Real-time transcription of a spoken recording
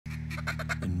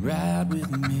and ride with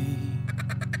me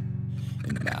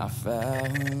in my foul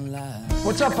life.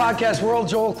 What's up, podcast world?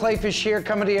 Joel Kleefisch here,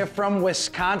 coming to you from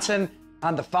Wisconsin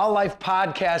on the Fowl Life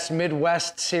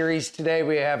MidWest Series. Today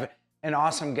we have an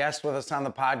awesome guest with us on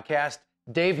the podcast,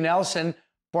 Dave Nelson,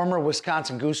 former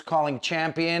Wisconsin goose calling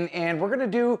champion, and we're going to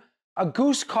do a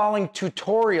goose calling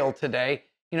tutorial today.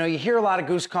 You know, you hear a lot of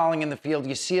goose calling in the field,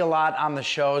 you see a lot on the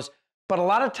shows, but a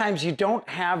lot of times you don't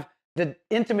have the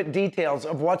intimate details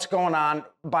of what's going on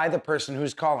by the person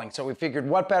who's calling. So we figured,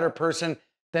 what better person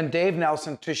than Dave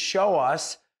Nelson to show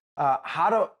us how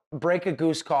to break a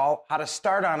goose call, how to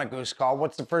start on a goose call,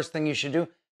 what's the first thing you should do,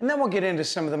 and then we'll get into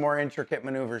some of the more intricate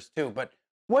maneuvers too. But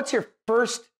what's your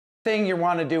first thing you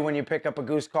want to do when you pick up a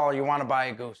goose call or you want to buy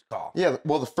a goose call? Yeah,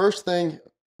 well, the first thing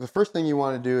you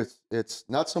want to do is, it's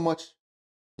not so much,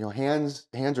 you know, hands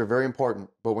are very important,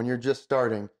 but when you're just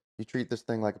starting, you treat this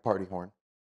thing like a party horn.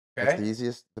 Okay.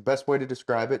 That's the best way to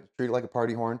describe it. Treat it like a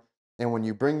party horn. And when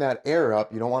you bring that air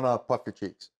up, you don't want to puff your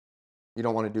cheeks. You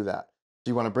don't want to do that.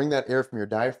 So you want to bring that air from your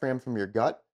diaphragm, from your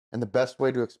gut. And the best way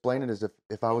to explain it is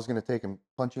if I was going to take and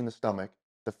punch you in the stomach,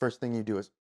 the first thing you do is,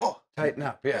 Tighten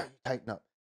up, yeah. Tighten up.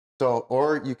 So,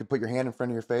 or you could put your hand in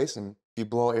front of your face and you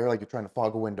blow air like you're trying to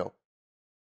fog a window.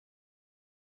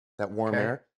 That warm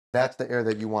air, that's the air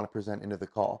that you want to present into the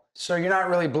call. So you're not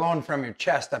really blowing from your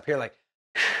chest up here like,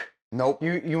 nope.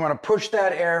 You want to push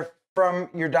that air from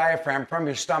your diaphragm, from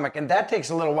your stomach, and that takes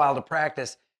a little while to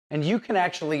practice. And you can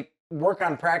actually work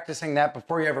on practicing that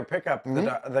before you ever pick up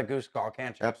the goose call,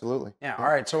 can't you? Absolutely. Yeah, all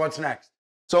right, so what's next?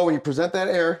 So when you present that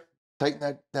air,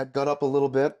 tighten that gut up a little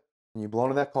bit, and you blow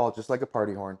into that call just like a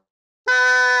party horn.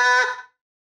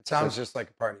 It sounds just like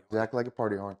a party horn. Exactly like a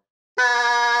party horn.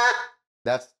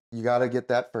 You got to get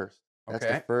that first. That's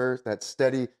the first, that's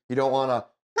steady. You don't want to,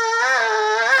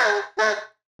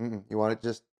 you want to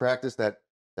just practice that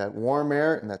warm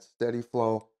air and that steady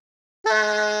flow.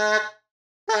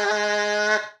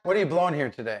 What are you blowing here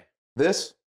today? This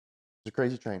is a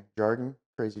crazy train, Jargon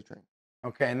crazy train.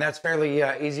 Okay, and that's fairly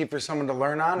easy for someone to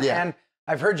learn on. Yeah. And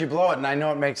I've heard you blow it, and I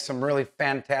know it makes some really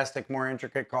fantastic, more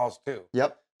intricate calls too.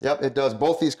 Yep, it does.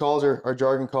 Both these calls are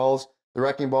Jargon calls. The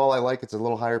wrecking ball, I like. It's a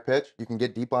little higher pitch. You can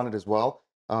get deep on it as well.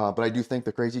 But I do think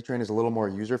the crazy train is a little more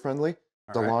user-friendly.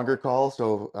 It's a longer call,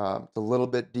 so it's a little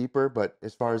bit deeper. But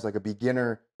as far as like a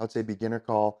beginner, I would say beginner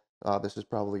call, this is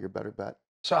probably your better bet.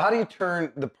 So how do you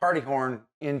turn the party horn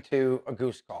into a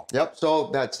goose call? Yep, so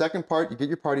that second part, you get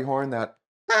your party horn, and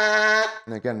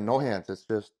again, no hands. It's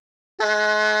just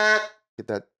get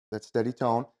that steady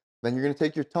tone. Then you're going to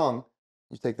take your tongue.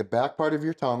 You take the back part of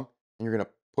your tongue, and you're going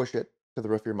to push it to the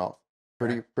roof of your mouth.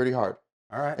 Pretty hard.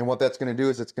 All right. And what that's going to do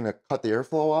is it's going to cut the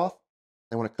airflow off.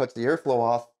 And when it cuts the airflow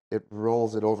off, it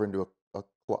rolls it over into a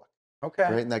cluck. Okay.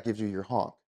 Right? And that gives you your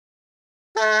honk.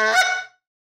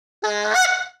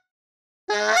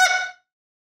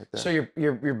 Like so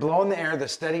you're blowing the air, the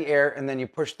steady air, and then you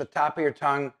push the top of your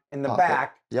tongue in the Pop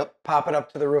back. it. Yep. Pop it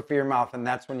up to the roof of your mouth, and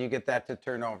that's when you get that to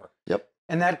turn over. Yep.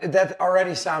 And that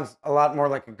already sounds a lot more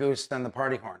like a goose than the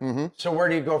party horn. Mm-hmm. So where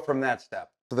do you go from that step?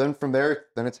 So then from there,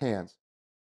 then it's hands.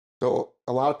 So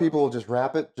a lot of people will just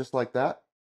wrap it just like that,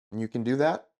 and you can do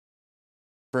that.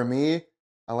 For me,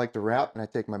 I like to wrap, and I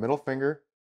take my middle finger,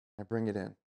 and I bring it in,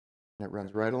 and it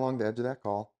runs right along the edge of that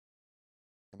call,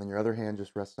 and then your other hand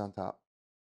just rests on top.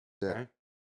 That's it. Okay.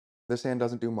 This hand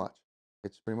doesn't do much.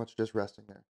 It's pretty much just resting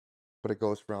there, but it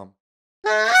goes from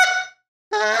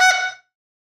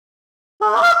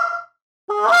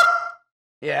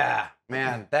Yeah,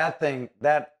 man,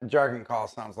 that jargon call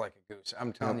sounds like a goose.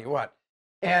 I'm telling you what.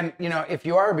 And, you know, if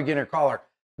you are a beginner caller,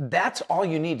 that's all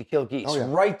you need to kill geese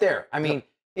right there. I mean,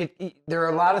 there are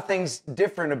a lot of things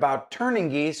different about turning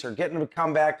geese or getting them to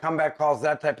comeback calls,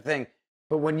 that type of thing.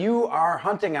 But when you are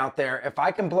hunting out there, if I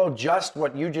can blow just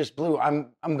what you just blew,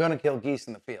 I'm going to kill geese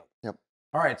in the field. Yep.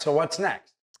 All right, so what's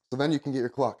next? So then you can get your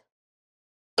cluck.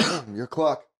 Your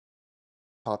cluck,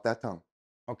 pop that tongue.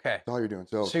 Okay. That's all you're doing.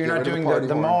 So you're not doing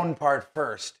the moan part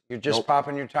first. You're just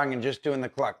popping your tongue and just doing the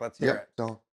cluck. Let's hear it.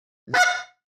 So.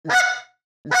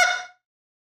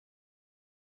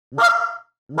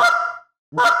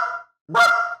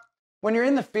 When you're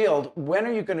in the field, when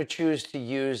are you going to choose to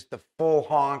use the full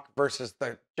honk versus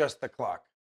just the cluck?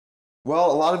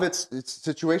 Well, a lot of it's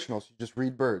situational. So you just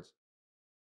read birds.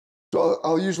 So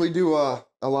I'll usually do a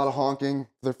lot of honking.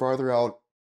 They're farther out.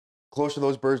 Closer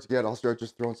those birds get, I'll start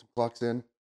just throwing some clucks in.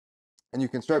 And you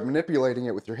can start manipulating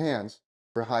it with your hands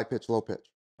for high pitch, low pitch.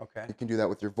 Okay. You can do that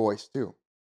with your voice too.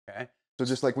 Okay. So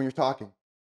just like when you're talking.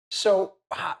 So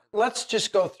let's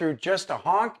just go through just a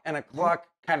honk and a cluck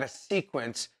kind of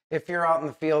sequence if you're out in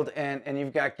the field and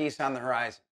you've got geese on the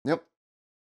horizon. Yep.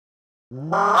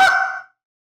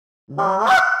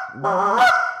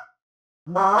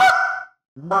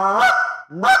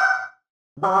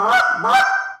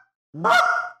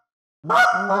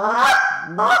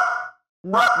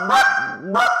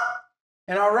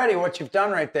 And already what you've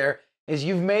done right there is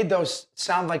you've made those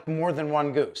sound like more than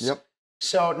one goose. Yep.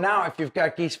 So now if you've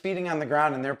got geese feeding on the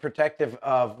ground and they're protective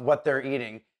of what they're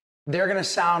eating, they're going to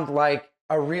sound like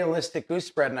a realistic goose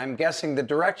spread. And I'm guessing the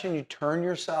direction you turn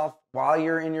yourself while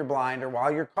you're in your blind or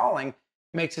while you're calling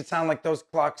makes it sound like those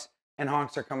clucks and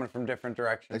honks are coming from different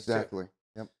directions. Exactly. Too.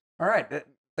 Yep. All right.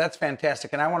 That's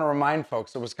fantastic. And I want to remind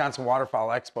folks the Wisconsin Waterfowl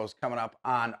Expo is coming up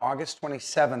on August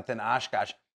 27th in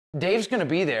Oshkosh. Dave's going to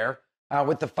be there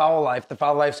with the Fowl Life. The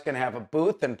Fowl Life's going to have a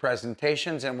booth and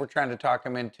presentations, and we're trying to talk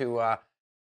him into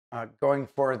going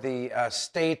for the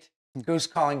state goose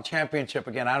calling championship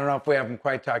again. I don't know if we haven't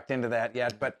quite talked into that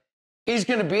yet, but he's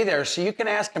going to be there. So you can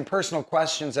ask him personal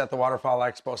questions at the Waterfowl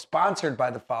Expo, sponsored by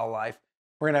the Fowl Life.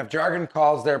 We're going to have Jargon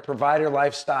calls there, provider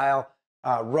lifestyle,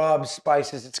 rubs,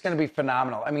 spices. It's going to be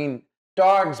phenomenal. I mean,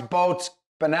 dogs, boats,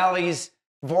 Benelli's,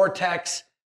 Vortex,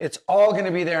 it's all going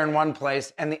to be there in one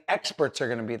place, and the experts are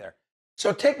going to be there.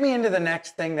 So take me into the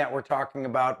next thing that we're talking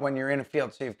about when you're in a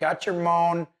field. So you've got your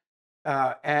moan,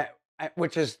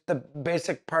 which is the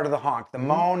basic part of the honk. The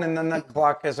moan and then the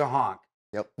cluck is a honk.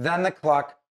 Yep. Then the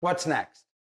cluck. What's next?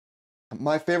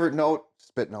 My favorite note,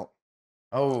 spit note.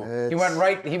 Oh, you went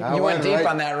right. You went deep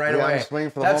on that right away. I'm swinging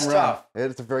for the That's home run. tough.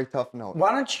 It's a very tough note.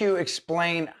 Why don't you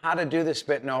explain how to do the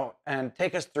spit note and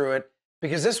take us through it?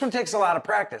 Because this one takes a lot of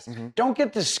practice. Don't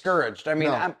get discouraged. I mean,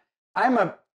 No. I'm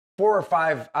a 4 or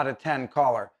 5 out of 10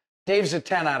 caller. Dave's a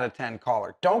 10 out of 10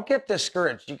 caller. Don't get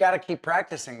discouraged. You got to keep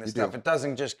practicing this stuff. It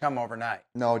doesn't just come overnight.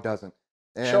 No, it doesn't.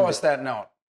 And Show us that note.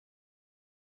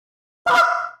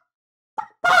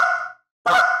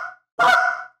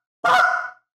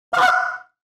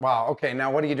 Wow. Okay.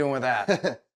 Now, what are you doing with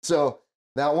that? So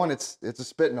that one, it's a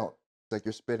spit note. It's like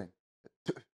you're spitting.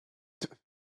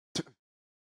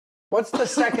 What's the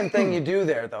second thing you do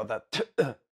there, though?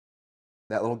 That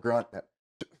little grunt.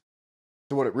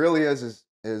 So what it really is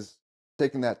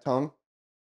taking that tongue,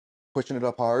 pushing it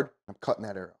up hard. I'm cutting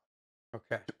that arrow.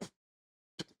 Okay.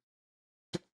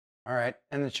 All right.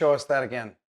 And then show us that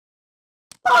again.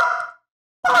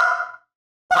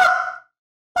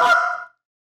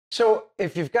 So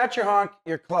if you've got your honk,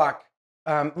 your cluck,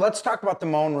 let's talk about the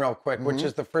moan real quick, which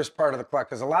is the first part of the cluck.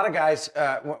 Because a lot of guys,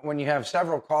 when you have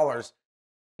several callers,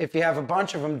 if you have a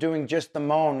bunch of them doing just the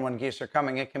moan when geese are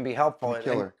coming, it can be helpful. It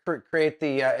can create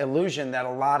the illusion that a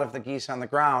lot of the geese on the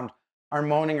ground are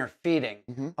moaning or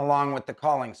feeding along with the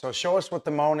calling. So show us what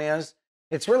the moan is.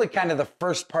 It's really kind of the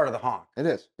first part of the honk. It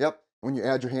is. Yep. When you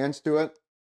add your hands to it.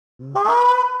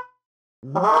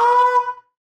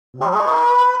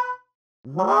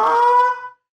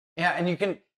 Yeah, and you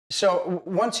can, so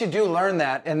once you do learn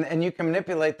that and you can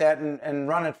manipulate that and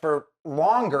run it for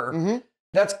longer,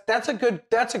 that's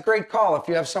a great call if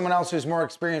you have someone else who's more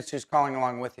experienced who's calling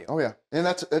along with you. Oh yeah, and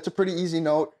that's a pretty easy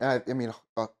note. I mean,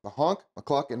 a honk, a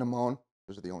cluck, and a moan.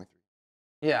 Those are the only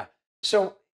 3. Yeah.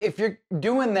 So if you're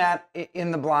doing that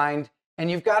in the blind and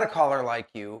you've got a caller like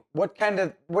you, what are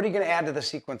you going to add to the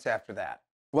sequence after that?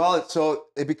 Well, so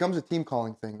it becomes a team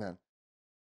calling thing then.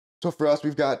 So for us,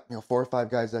 we've got 4 or 5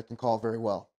 guys that can call very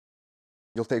well.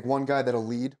 You'll take one guy that'll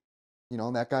lead,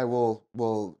 and that guy will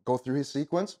go through his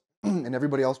sequence, and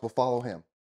everybody else will follow him.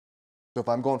 So if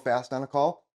I'm going fast on a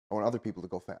call, I want other people to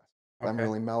go fast. If I'm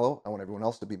really mellow, I want everyone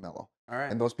else to be mellow. All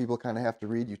right. And those people kind of have to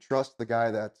read. You trust the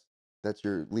guy that's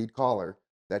your lead caller,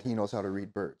 that he knows how to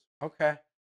read birds. Okay.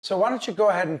 So why don't you go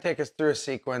ahead and take us through a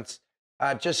sequence,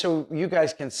 just so you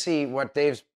guys can see what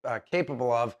Dave's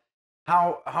capable of,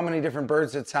 how many different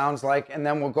birds it sounds like, and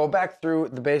then we'll go back through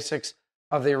the basics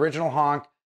of the original honk,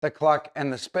 the cluck,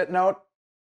 and the spit note.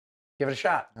 Give it a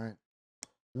shot. All right.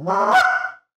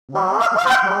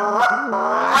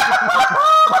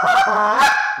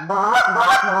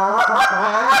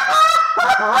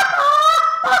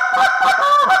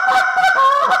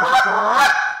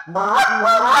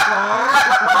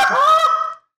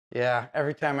 Yeah,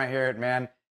 every time I hear it, man,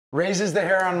 raises the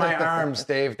hair on my arms,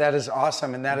 Dave. That is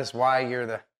awesome, and that is why you're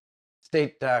the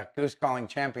state goose calling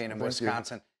champion in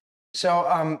Wisconsin.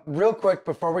 So real quick,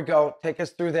 before we go, take us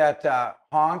through that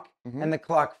honk and the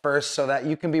cluck first so that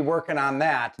you can be working on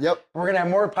that. Yep. We're going to have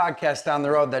more podcasts down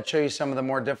the road that show you some of the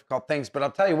more difficult things. But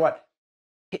I'll tell you what,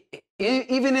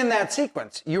 even in that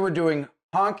sequence, you were doing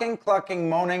honking, clucking,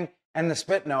 moaning, and the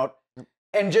spit note,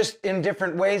 and just in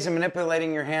different ways and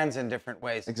manipulating your hands in different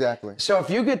ways. Exactly. So if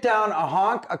you get down a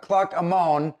honk, a cluck, a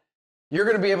moan, you're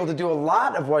going to be able to do a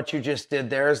lot of what you just did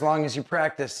there as long as you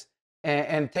practice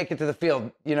and take it to the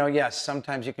field. You know, yes,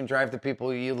 sometimes you can drive the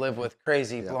people you live with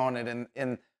crazy blowing it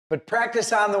in, but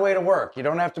practice on the way to work. You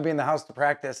don't have to be in the house to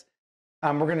practice.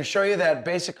 We're going to show you that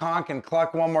basic honk and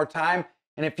cluck one more time.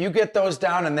 And if you get those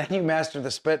down and then you master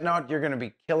the spit note, you're going to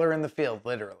be killer in the field,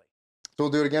 literally. So we'll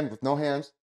do it again with no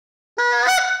hands.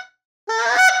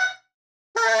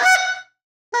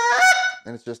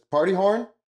 And it's just party horn.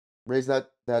 Raise that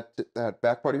back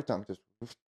part of your tongue. Just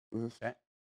oof, oof. Okay.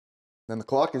 Then the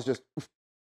cluck is just oof.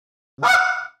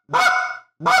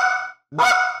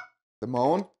 The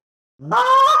moan.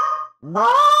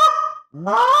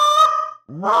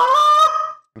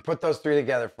 And put those three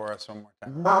together for us one more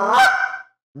time.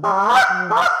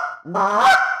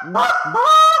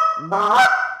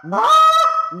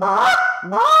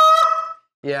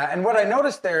 Yeah, and what I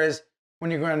noticed there is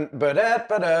when you're going ba-da,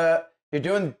 ba-da, you're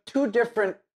doing two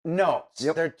different notes.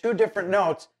 Yep. They're two different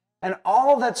notes, and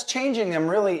all that's changing them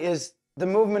really is the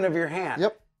movement of your hand.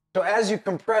 Yep. So as you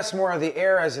compress more of the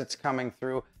air as it's coming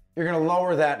through, you're going to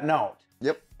lower that note.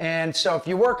 Yep. And so if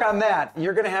you work on that,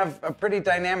 you're going to have a pretty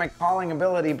dynamic calling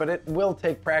ability, but it will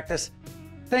take practice.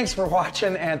 Thanks for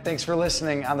watching, and thanks for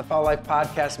listening on the Fowl Life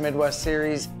Podcast Midwest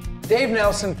Series. Dave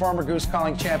Nelson, former goose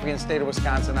calling champion, state of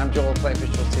Wisconsin. I'm Joel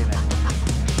Kleefisch. We'll see you next time.